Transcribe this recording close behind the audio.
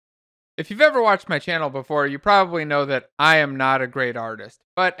If you've ever watched my channel before, you probably know that I am not a great artist.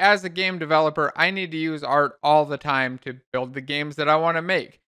 But as a game developer, I need to use art all the time to build the games that I want to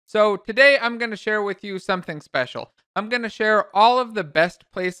make. So today I'm going to share with you something special. I'm going to share all of the best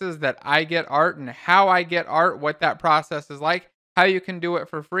places that I get art and how I get art, what that process is like, how you can do it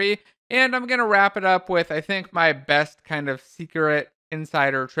for free, and I'm going to wrap it up with, I think, my best kind of secret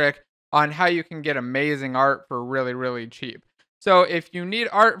insider trick on how you can get amazing art for really, really cheap. So if you need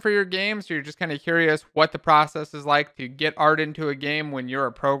art for your games, or you're just kind of curious what the process is like to get art into a game when you're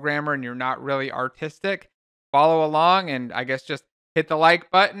a programmer and you're not really artistic, follow along and I guess just hit the like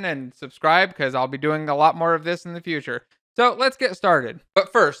button and subscribe because I'll be doing a lot more of this in the future. So let's get started.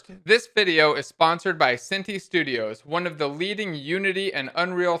 But first, this video is sponsored by Cinti Studios, one of the leading Unity and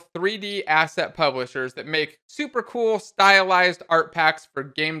Unreal 3D asset publishers that make super cool stylized art packs for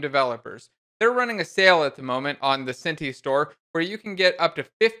game developers. They're running a sale at the moment on the Cinti store where you can get up to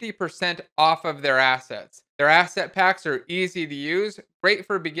 50% off of their assets. Their asset packs are easy to use, great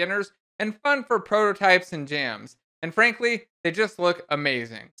for beginners, and fun for prototypes and jams. And frankly, they just look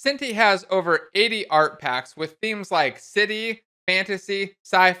amazing. Cinti has over 80 art packs with themes like city, fantasy,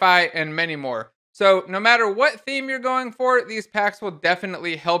 sci-fi, and many more. So no matter what theme you're going for, these packs will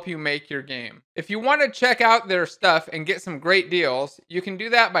definitely help you make your game. If you want to check out their stuff and get some great deals, you can do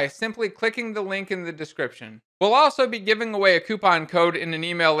that by simply clicking the link in the description. We'll also be giving away a coupon code in an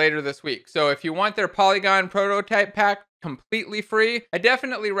email later this week. So if you want their Polygon prototype pack completely free, I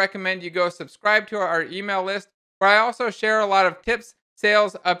definitely recommend you go subscribe to our email list, where I also share a lot of tips,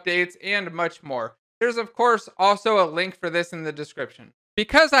 sales, updates, and much more. There's of course also a link for this in the description.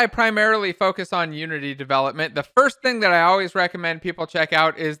 Because I primarily focus on Unity development, the first thing that I always recommend people check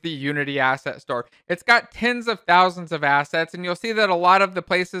out is the Unity Asset Store. It's got tens of thousands of assets, and you'll see that a lot of the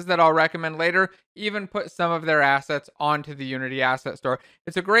places that I'll recommend later even put some of their assets onto the Unity Asset Store.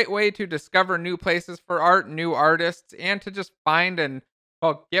 It's a great way to discover new places for art, new artists, and to just find and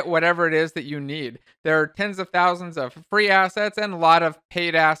get whatever it is that you need. There are tens of thousands of free assets and a lot of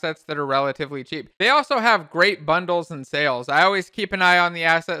paid assets that are relatively cheap. They also have great bundles and sales. I always keep an eye on the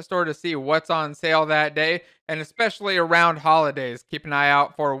asset store to see what's on sale that day, and especially around holidays, keep an eye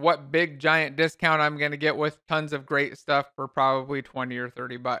out for what big giant discount I'm going to get with tons of great stuff for probably 20 or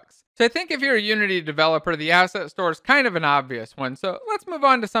 30 bucks. So I think if you're a Unity developer, the asset store is kind of an obvious one. So let's move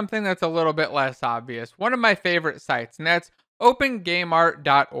on to something that's a little bit less obvious. One of my favorite sites, and that's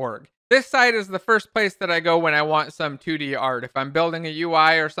Opengameart.org. This site is the first place that I go when I want some 2D art. If I'm building a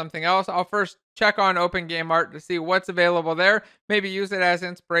UI or something else, I'll first check on Opengameart to see what's available there, maybe use it as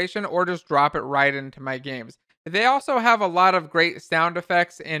inspiration or just drop it right into my games. They also have a lot of great sound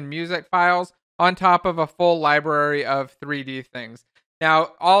effects and music files on top of a full library of 3D things.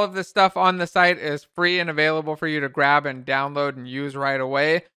 Now, all of the stuff on the site is free and available for you to grab and download and use right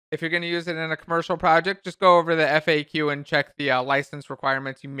away. If you're going to use it in a commercial project, just go over the FAQ and check the license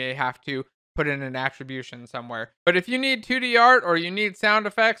requirements. You may have to put in an attribution somewhere. But if you need 2D art or you need sound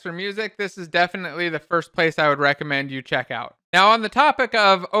effects or music, this is definitely the first place I would recommend you check out. Now, on the topic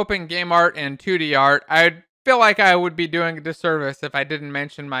of open game art and 2D art, I feel like I would be doing a disservice if I didn't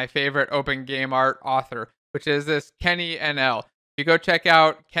mention my favorite open game art author, which is this Kenny NL. If you go check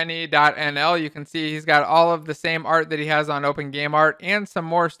out kenny.nl, you can see he's got all of the same art that he has on Opengameart and some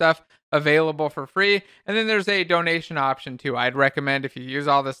more stuff available for free. And then there's a donation option too. I'd recommend if you use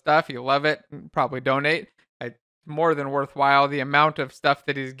all this stuff, you love it, probably donate. It's more than worthwhile. The amount of stuff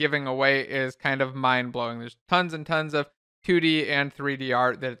that he's giving away is kind of mind-blowing. There's tons and tons of 2D and 3D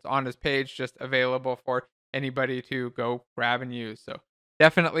art that's on his page, just available for anybody to go grab and use. So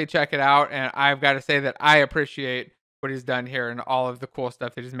definitely check it out. And I've got to say that I appreciate what he's done here and all of the cool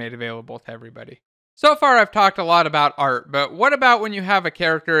stuff that he's made available to everybody. So far, I've talked a lot about art, but what about when you have a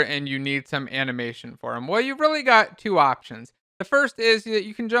character and you need some animation for him? Well, you've really got two options. The first is that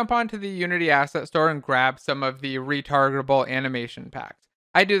you can jump onto the Unity Asset Store and grab some of the retargetable animation packs.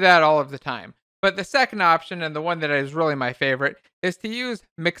 I do that all of the time. But the second option, and the one that is really my favorite, is to use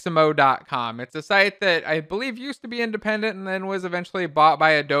Mixamo.com. It's a site that I believe used to be independent and then was eventually bought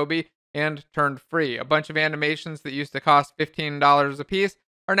by Adobe and turned free. A bunch of animations that used to cost $15 a piece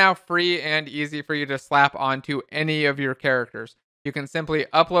are now free and easy for you to slap onto any of your characters. You can simply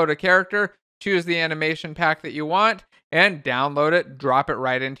upload a character, choose the animation pack that you want, and download it, drop it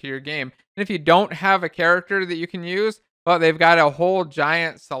right into your game. And if you don't have a character that you can use, well, they've got a whole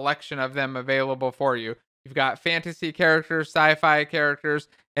giant selection of them available for you. You've got fantasy characters, sci-fi characters,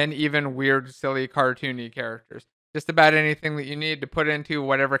 and even weird, silly, cartoony characters. Just about anything that you need to put into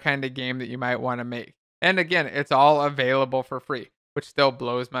whatever kind of game that you might want to make. And again, it's all available for free, which still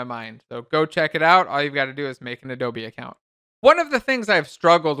blows my mind. So go check it out. All you've got to do is make an Adobe account. One of the things I've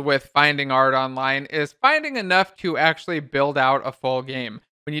struggled with finding art online is finding enough to actually build out a full game.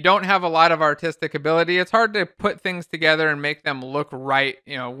 When you don't have a lot of artistic ability, it's hard to put things together and make them look right,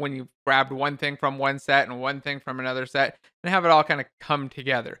 when you grabbed one thing from one set and one thing from another set and have it all kind of come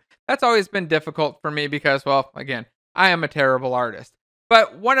together. That's always been difficult for me because, well, again, I am a terrible artist.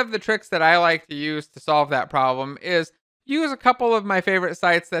 But one of the tricks that I like to use to solve that problem is use a couple of my favorite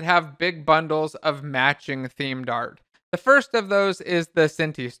sites that have big bundles of matching themed art. The first of those is the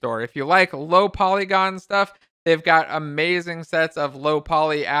Cinti store. If you like low polygon stuff, they've got amazing sets of low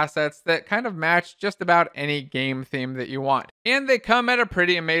poly assets that kind of match just about any game theme that you want. And they come at a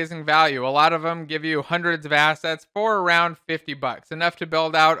pretty amazing value. A lot of them give you hundreds of assets for around 50 bucks, enough to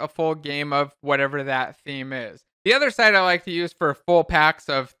build out a full game of whatever that theme is. The other site I like to use for full packs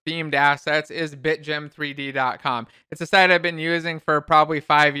of themed assets is bitgem3d.com. It's a site I've been using for probably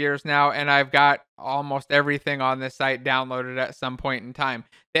 5 years now, and I've got almost everything on this site downloaded at some point in time.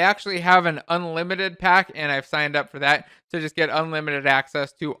 They actually have an unlimited pack, and I've signed up for that to just get unlimited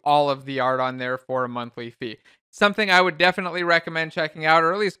access to all of the art on there for a monthly fee. Something I would definitely recommend checking out,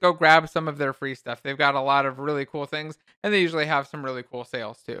 or at least go grab some of their free stuff. They've got a lot of really cool things, and they usually have some really cool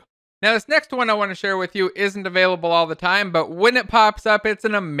sales too. Now, this next one I want to share with you isn't available all the time, but when it pops up, it's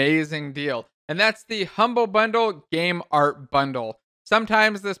an amazing deal. And that's the Humble Bundle Game Art Bundle.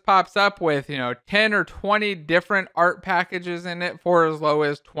 Sometimes this pops up with, 10 or 20 different art packages in it for as low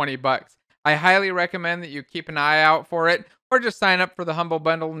as 20 bucks. I highly recommend that you keep an eye out for it, or just sign up for the Humble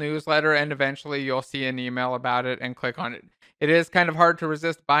Bundle newsletter, and eventually you'll see an email about it and click on it. It is kind of hard to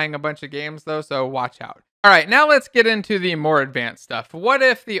resist buying a bunch of games though, so watch out. All right, now let's get into the more advanced stuff. What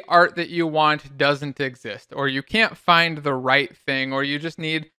if the art that you want doesn't exist, or you can't find the right thing, or you just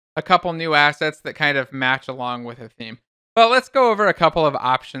need a couple new assets that kind of match along with a theme? Well, let's go over a couple of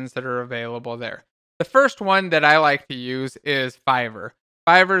options that are available there. The first one that I like to use is Fiverr.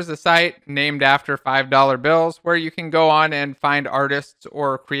 Fiverr is a site named after $5 bills where you can go on and find artists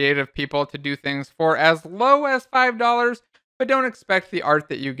or creative people to do things for as low as $5, but don't expect the art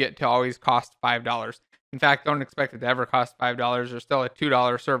that you get to always cost $5. In fact, don't expect it to ever cost $5. There's still a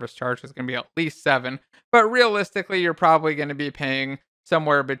 $2 service charge. It's going to be at least $7. But realistically, you're probably going to be paying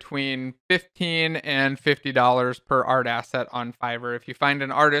somewhere between $15 and $50 per art asset on Fiverr. If you find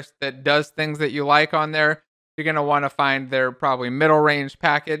an artist that does things that you like on there, you're going to want to find their probably middle range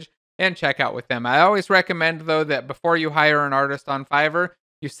package and check out with them. I always recommend, though, that before you hire an artist on Fiverr,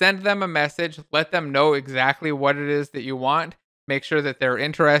 you send them a message, let them know exactly what it is that you want. Make sure that they're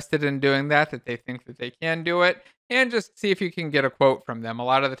interested in doing that they think that they can do it, and just see if you can get a quote from them. A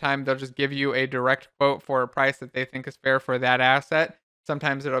lot of the time, they'll just give you a direct quote for a price that they think is fair for that asset.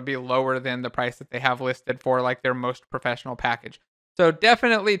 Sometimes it'll be lower than the price that they have listed for like their most professional package. So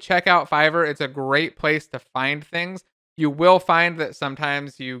definitely check out Fiverr. It's a great place to find things. You will find that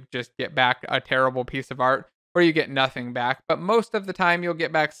sometimes you just get back a terrible piece of art, or you get nothing back. But most of the time, you'll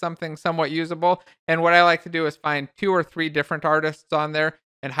get back something somewhat usable. And what I like to do is find 2 or 3 different artists on there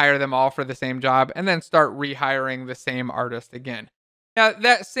and hire them all for the same job, and then start rehiring the same artist again. Now,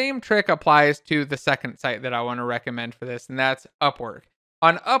 that same trick applies to the second site that I want to recommend for this, and that's Upwork.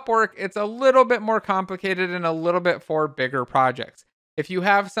 On Upwork, it's a little bit more complicated and a little bit for bigger projects. If you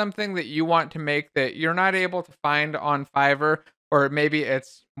have something that you want to make that you're not able to find on Fiverr, or maybe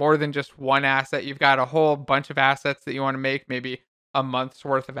it's more than just one asset, you've got a whole bunch of assets that you want to make, maybe a month's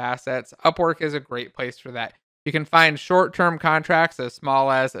worth of assets, Upwork is a great place for that. You can find short-term contracts as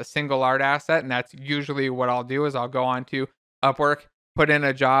small as a single art asset, and that's usually what I'll do is I'll go on to Upwork, put in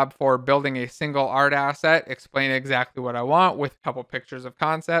a job for building a single art asset, explain exactly what I want with a couple pictures of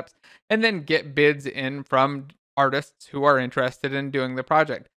concepts, and then get bids in from artists who are interested in doing the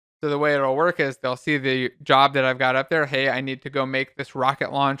project. So the way it'll work is they'll see the job that I've got up there. Hey, I need to go make this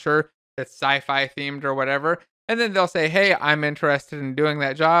rocket launcher that's sci-fi themed or whatever. And then they'll say, hey, I'm interested in doing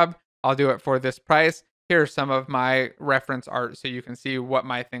that job. I'll do it for this price. Here's some of my reference art so you can see what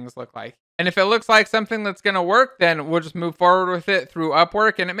my things look like. And if it looks like something that's going to work, then we'll just move forward with it through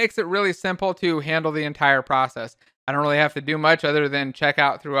Upwork. And it makes it really simple to handle the entire process. I don't really have to do much other than check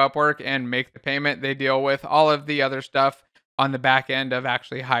out through Upwork and make the payment. They deal with all of the other stuff on the back end of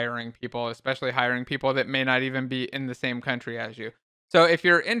actually hiring people, especially hiring people that may not even be in the same country as you. So if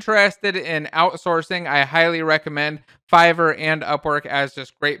you're interested in outsourcing, I highly recommend Fiverr and Upwork as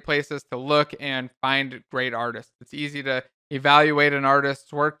just great places to look and find great artists. It's easy to evaluate an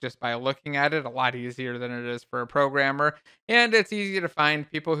artist's work just by looking at it, a lot easier than it is for a programmer. And it's easy to find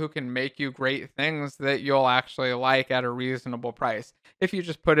people who can make you great things that you'll actually like at a reasonable price if you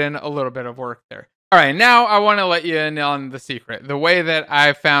just put in a little bit of work there. All right, now I want to let you in on the secret. The way that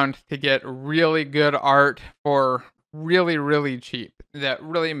I've found to get really good art for really, really cheap that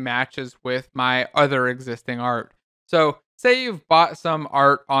really matches with my other existing art. So, say you've bought some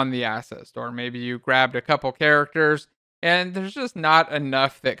art on the asset store. Maybe you grabbed a couple characters and there's just not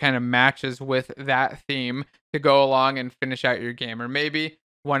enough that kind of matches with that theme to go along and finish out your game. Or maybe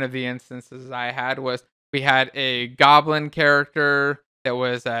one of the instances I had was we had a goblin character that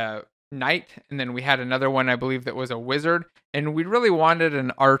was a knight, and then we had another one, I believe, that was a wizard, and we really wanted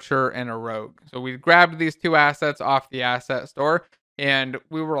an archer and a rogue. So we grabbed these two assets off the asset store, and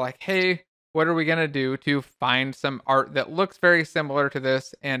we were like, hey, what are we going to do to find some art that looks very similar to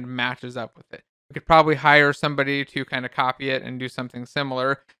this and matches up with it? We could probably hire somebody to kind of copy it and do something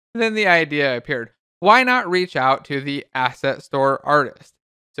similar. And then the idea appeared. Why not reach out to the asset store artist?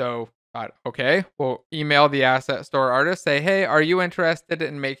 So thought, okay, we'll email the asset store artist, say, hey, are you interested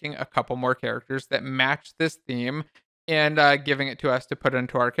in making a couple more characters that match this theme and giving it to us to put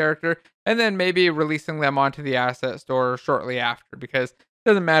into our character, and then maybe releasing them onto the asset store shortly after, because it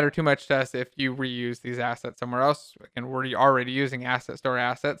doesn't matter too much to us if you reuse these assets somewhere else, and we're already using asset store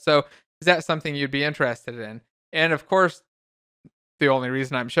assets. So is that something you'd be interested in? And of course, the only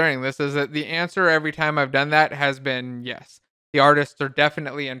reason I'm sharing this is that the answer every time I've done that has been yes. The artists are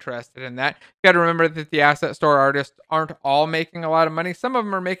definitely interested in that. You got to remember that the asset store artists aren't all making a lot of money. Some of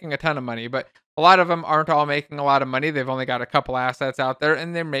them are making a ton of money, but a lot of them aren't all making a lot of money. They've only got a couple assets out there,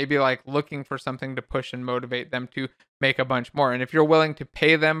 and they're maybe like looking for something to push and motivate them to make a bunch more. And if you're willing to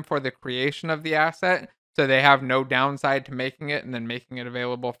pay them for the creation of the asset, so they have no downside to making it and then making it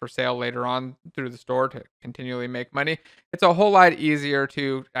available for sale later on through the store to continually make money, it's a whole lot easier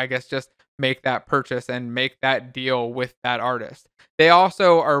to, I guess, just make that purchase and make that deal with that artist. They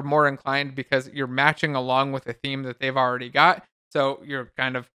also are more inclined because you're matching along with a theme that they've already got. So you're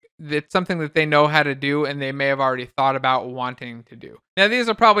kind of, it's something that they know how to do and they may have already thought about wanting to do. Now, these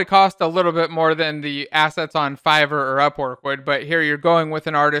will probably cost a little bit more than the assets on Fiverr or Upwork would, but here you're going with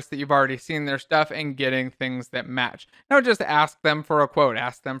an artist that you've already seen their stuff and getting things that match. Now, just ask them for a quote,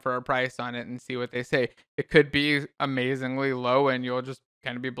 ask them for a price on it and see what they say. It could be amazingly low and you'll just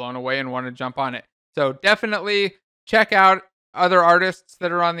kind of be blown away and want to jump on it. So definitely check out other artists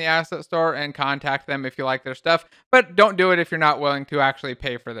that are on the asset store and contact them if you like their stuff, but don't do it if you're not willing to actually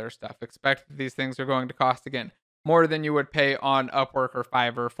pay for their stuff. Expect that these things are going to cost, again, more than you would pay on Upwork or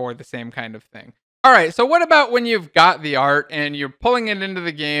Fiverr for the same kind of thing. All right, so what about when you've got the art and you're pulling it into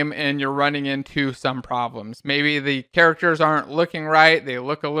the game and you're running into some problems? Maybe the characters aren't looking right, they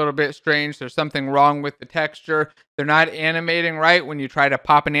look a little bit strange, there's something wrong with the texture, they're not animating right. When you try to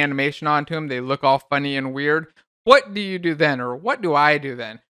pop an animation onto them, they look all funny and weird. What do you do then, or what do I do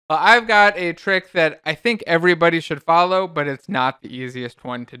then? Well, I've got a trick that I think everybody should follow, but it's not the easiest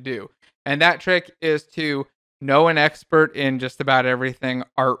one to do. And that trick is to know an expert in just about everything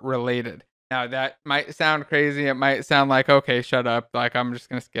art related. Now, that might sound crazy. It might sound like, okay, shut up. Like, I'm just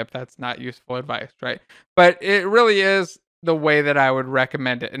going to skip. That's not useful advice, right? But it really is the way that I would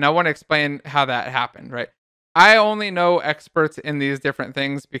recommend it. And I want to explain how that happened, right? I only know experts in these different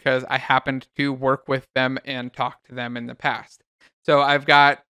things because I happened to work with them and talk to them in the past. So I've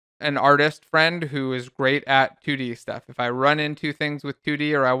got an artist friend who is great at 2D stuff. If I run into things with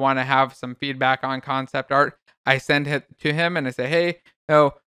 2D or I want to have some feedback on concept art, I send it to him and I say, hey,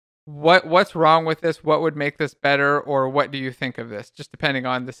 no, what's wrong with this? What would make this better? Or what do you think of this? Just depending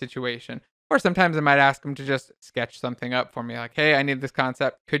on the situation. Or sometimes I might ask him to just sketch something up for me. Like, hey, I need this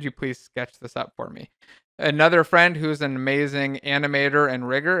concept. Could you please sketch this up for me? Another friend who's an amazing animator and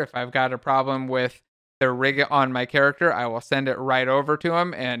rigger. If I've got a problem with the rig on my character, I will send it right over to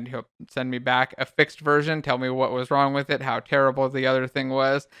him and he'll send me back a fixed version, tell me what was wrong with it, how terrible the other thing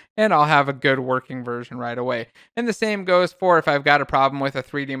was, and I'll have a good working version right away. And the same goes for if I've got a problem with a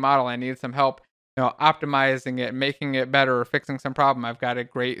 3D model, I need some help, optimizing it, making it better, or fixing some problem. I've got a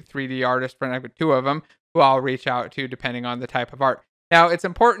great 3D artist friend, I've got two of them, who I'll reach out to depending on the type of art. Now, it's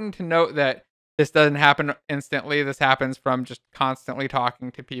important to note that this doesn't happen instantly. This happens from just constantly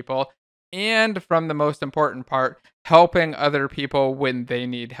talking to people and from the most important part, helping other people when they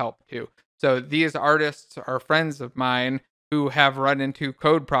need help too. So these artists are friends of mine who have run into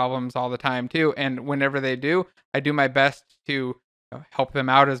code problems all the time too. And whenever they do, I do my best to help them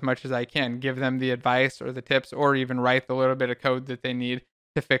out as much as I can, give them the advice or the tips, or even write the little bit of code that they need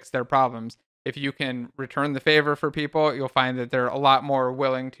to fix their problems. If you can return the favor for people, you'll find that they're a lot more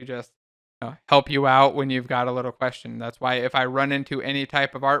willing to just help you out when you've got a little question. That's why if I run into any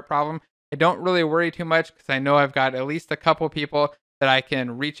type of art problem, I don't really worry too much because I know I've got at least a couple people that I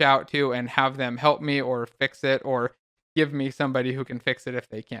can reach out to and have them help me or fix it or give me somebody who can fix it if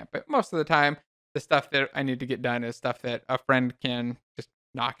they can't. But most of the time, the stuff that I need to get done is stuff that a friend can just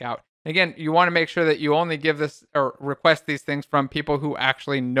knock out. Again, you want to make sure that you only give this or request these things from people who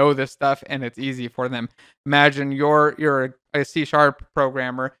actually know this stuff and it's easy for them. Imagine you're a C#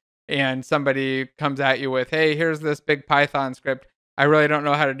 programmer and somebody comes at you with, "Hey, here's this big Python script. I really don't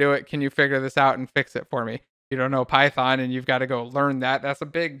know how to do it. Can you figure this out and fix it for me?" You don't know Python and you've got to go learn that. That's a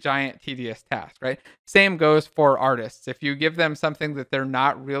big, giant, tedious task, right? Same goes for artists. If you give them something that they're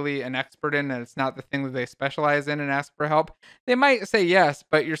not really an expert in and it's not the thing that they specialize in and ask for help, they might say yes,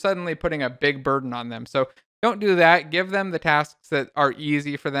 but you're suddenly putting a big burden on them. So don't do that. Give them the tasks that are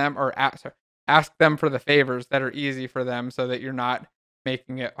easy for them, or ask them for the favors that are easy for them so that you're not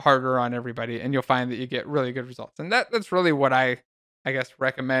making it harder on everybody. And you'll find that you get really good results. And that's really what I guess,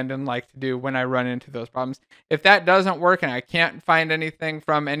 recommend and like to do when I run into those problems. If that doesn't work and I can't find anything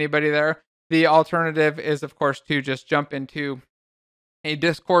from anybody there, the alternative is, of course, to just jump into a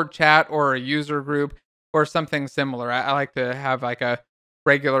Discord chat or a user group or something similar. I like to have like a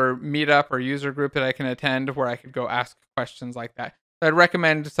regular meetup or user group that I can attend where I could go ask questions like that. So I'd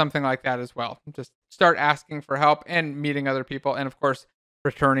recommend something like that as well. Just start asking for help and meeting other people, and of course,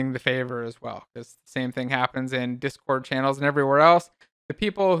 returning the favor as well, because the same thing happens in Discord channels and everywhere else. The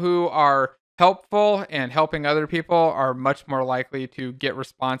people who are helpful and helping other people are much more likely to get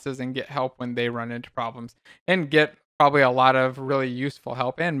responses and get help when they run into problems, and get probably a lot of really useful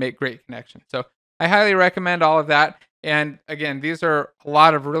help and make great connections. So I highly recommend all of that. And again, these are a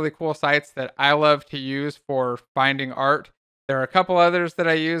lot of really cool sites that I love to use for finding art. There are a couple others that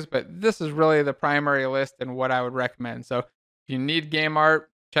I use, but this is really the primary list and what I would recommend. So if you need game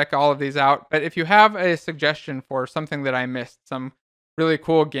art, check all of these out. But if you have a suggestion for something that I missed, some really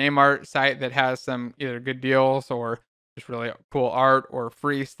cool game art site that has some either good deals or just really cool art or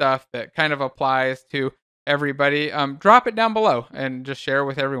free stuff that kind of applies to everybody, drop it down below and just share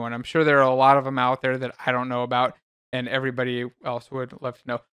with everyone. I'm sure there are a lot of them out there that I don't know about, and everybody else would love to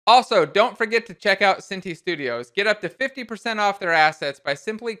know. Also, don't forget to check out Cinti Studios. Get up to 50% off their assets by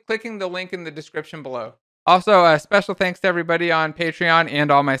simply clicking the link in the description below. Also, special thanks to everybody on Patreon and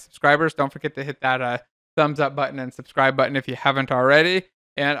all my subscribers. Don't forget to hit that thumbs up button and subscribe button if you haven't already.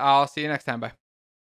 And I'll see you next time. Bye.